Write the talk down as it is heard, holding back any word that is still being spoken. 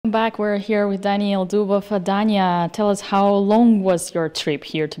welcome back. We're here with Daniil Dubov. Dania, tell us, how long was your trip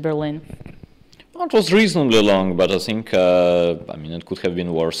here to Berlin? Well, it was reasonably long, but I think, I mean, it could have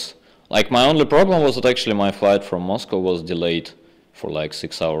been worse. Like, my only problem was that actually my flight from Moscow was delayed for like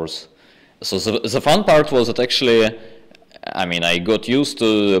 6 hours. So the fun part was that actually, I mean, I got used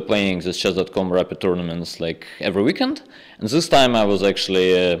to playing this chess.com rapid tournaments like every weekend, and this time I was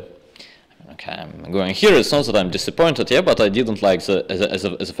actually okay, I'm going here. It's not that I'm disappointed, yeah, but I didn't like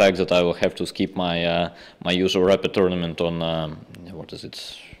the fact that I will have to skip my my usual rapid tournament on what is it,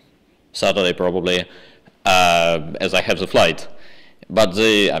 Saturday probably, as I have the flight. But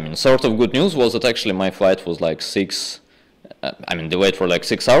the, I mean, sort of good news was that actually my flight was like delayed for like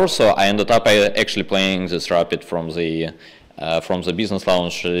 6 hours, so I ended up actually playing this rapid from the business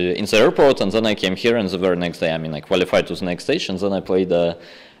lounge in the airport, and then I came here, and the very next day, I mean, I qualified to the next stage, and then I played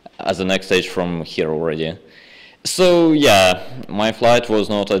as the next stage from here already. So yeah, my flight was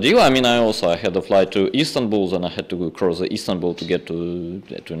not ideal. I mean, I had a flight to Istanbul, then I had to cross the Istanbul to get to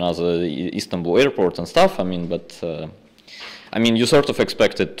another Istanbul airport and stuff. I mean, but I mean, you sort of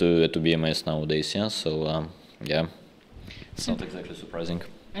expect it to be a mess nowadays, yeah. So yeah, it's not exactly surprising.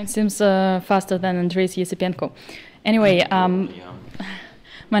 It seems faster than Andreas Yesipenko. Anyway,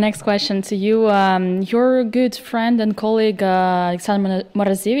 my next question to you, your good friend and colleague Alexander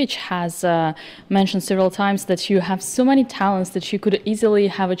Morozevich has mentioned several times that you have so many talents that you could easily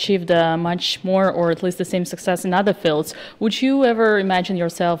have achieved much more, or at least the same success in other fields. Would you ever imagine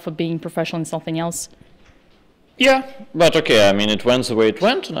yourself being professional in something else? Yeah, but okay, I mean, it went the way it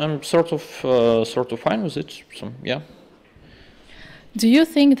went, and I'm sort of fine with it, so yeah. Do you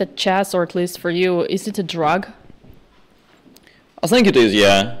think that chess, or at least for you, is it a drug? I think it is,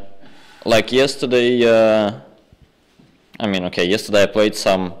 yeah. Like yesterday, I mean, okay, yesterday I played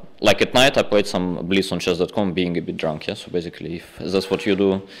some, like at night I played some Bliss on chess.com being a bit drunk, yeah. So basically, if that's what you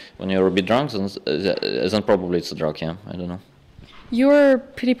do when you're a bit drunk, then probably it's a drug, yeah, I don't know. You're a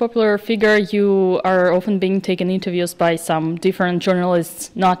pretty popular figure. You are often being taken interviews by some different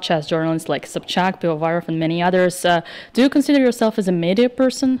journalists, not chess journalists like Sobchak, Pivovarov, and many others. Do you consider yourself as a media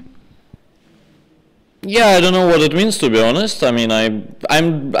person? Yeah, I don't know what it means, to be honest. I mean,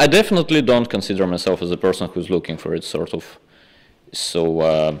 I definitely don't consider myself as a person who's looking for it, sort of.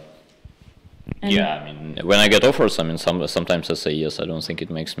 So yeah, I mean, when I get offers, I mean, sometimes I say yes. I don't think it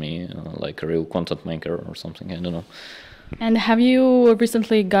makes me like a real content maker or something. I don't know. And have you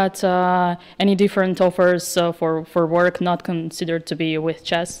recently got any different offers for work not considered to be with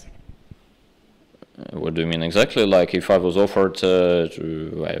chess? What do you mean exactly? Like if I was offered to,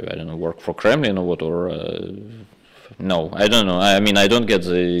 I don't know, work for Kremlin or what, or no, I don't know. I mean, I don't get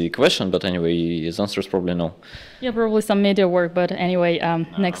the question, but anyway, his answer is probably no. Yeah, probably some media work, but anyway, no,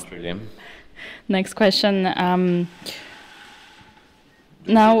 not really. Next question.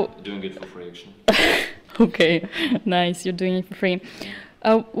 Now doing it for free, actually. Okay, nice. You're doing it for free.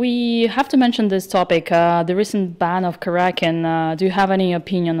 We have to mention this topic, the recent ban of Karjakin. Do you have any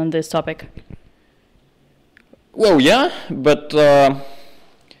opinion on this topic? Well, yeah, but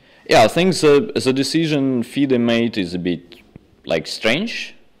yeah, I think the decision FIDE made is a bit like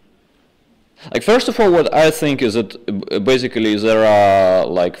strange. Like, first of all, what I think is that basically there are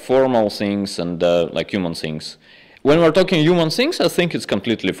like formal things and like human things. When we're talking human things, I think it's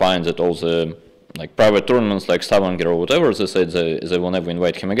completely fine that all the like private tournaments like Stavanger or whatever, they said they will never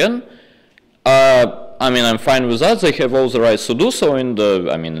invite him again. I mean, I'm fine with that. They have all the rights to do so. I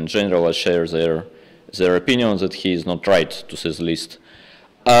mean, in general, I share their opinion that he is not right, to say the least.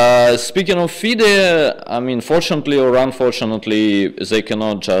 Speaking of FIDE, I mean, fortunately or unfortunately, they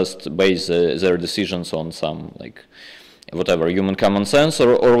cannot just base their decisions on some, like, whatever, human common sense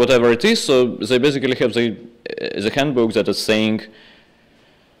or whatever it is. So they basically have the handbook that is saying,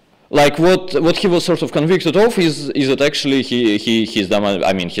 like, what he was sort of convicted of is that actually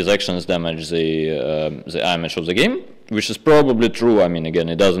his actions damage the image of the game, which is probably true. I mean, again,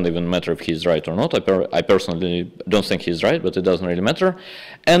 it doesn't even matter if he's right or not. I personally don't think he's right, but it doesn't really matter.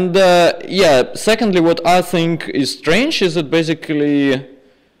 And yeah, secondly, what I think is strange is that basically,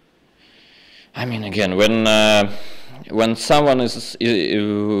 I mean, again, when someone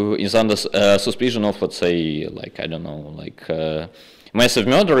is under suspicion of, let's say, like, I don't know, like massive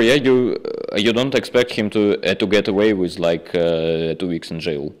murder, yeah, you don't expect him to get away with like 2 weeks in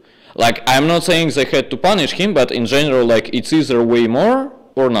jail. Like, I'm not saying they had to punish him, but in general, like, it's either way more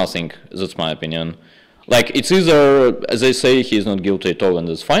or nothing. That's my opinion. Like, it's either they say he's not guilty at all and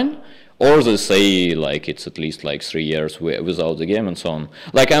that's fine, or they say like it's at least like 3 years without the game and so on.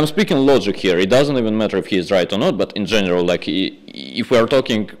 Like, I'm speaking logic here. It doesn't even matter if he's right or not, but in general, like, if we're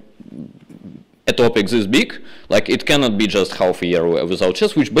talking a topic this big, like it cannot be just half a year without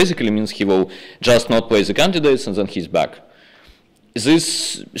chess, which basically means he will just not play the candidates and then he's back.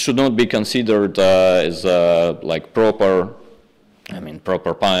 This should not be considered as like proper,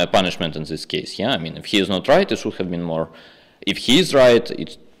 proper punishment in this case. Yeah, I mean, if he is not right, it should have been more. If he is right,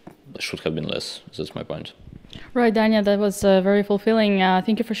 it should have been less. That's my point. Right, Daniil, that was very fulfilling.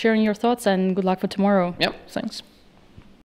 Thank you for sharing your thoughts and good luck for tomorrow. Yeah, thanks.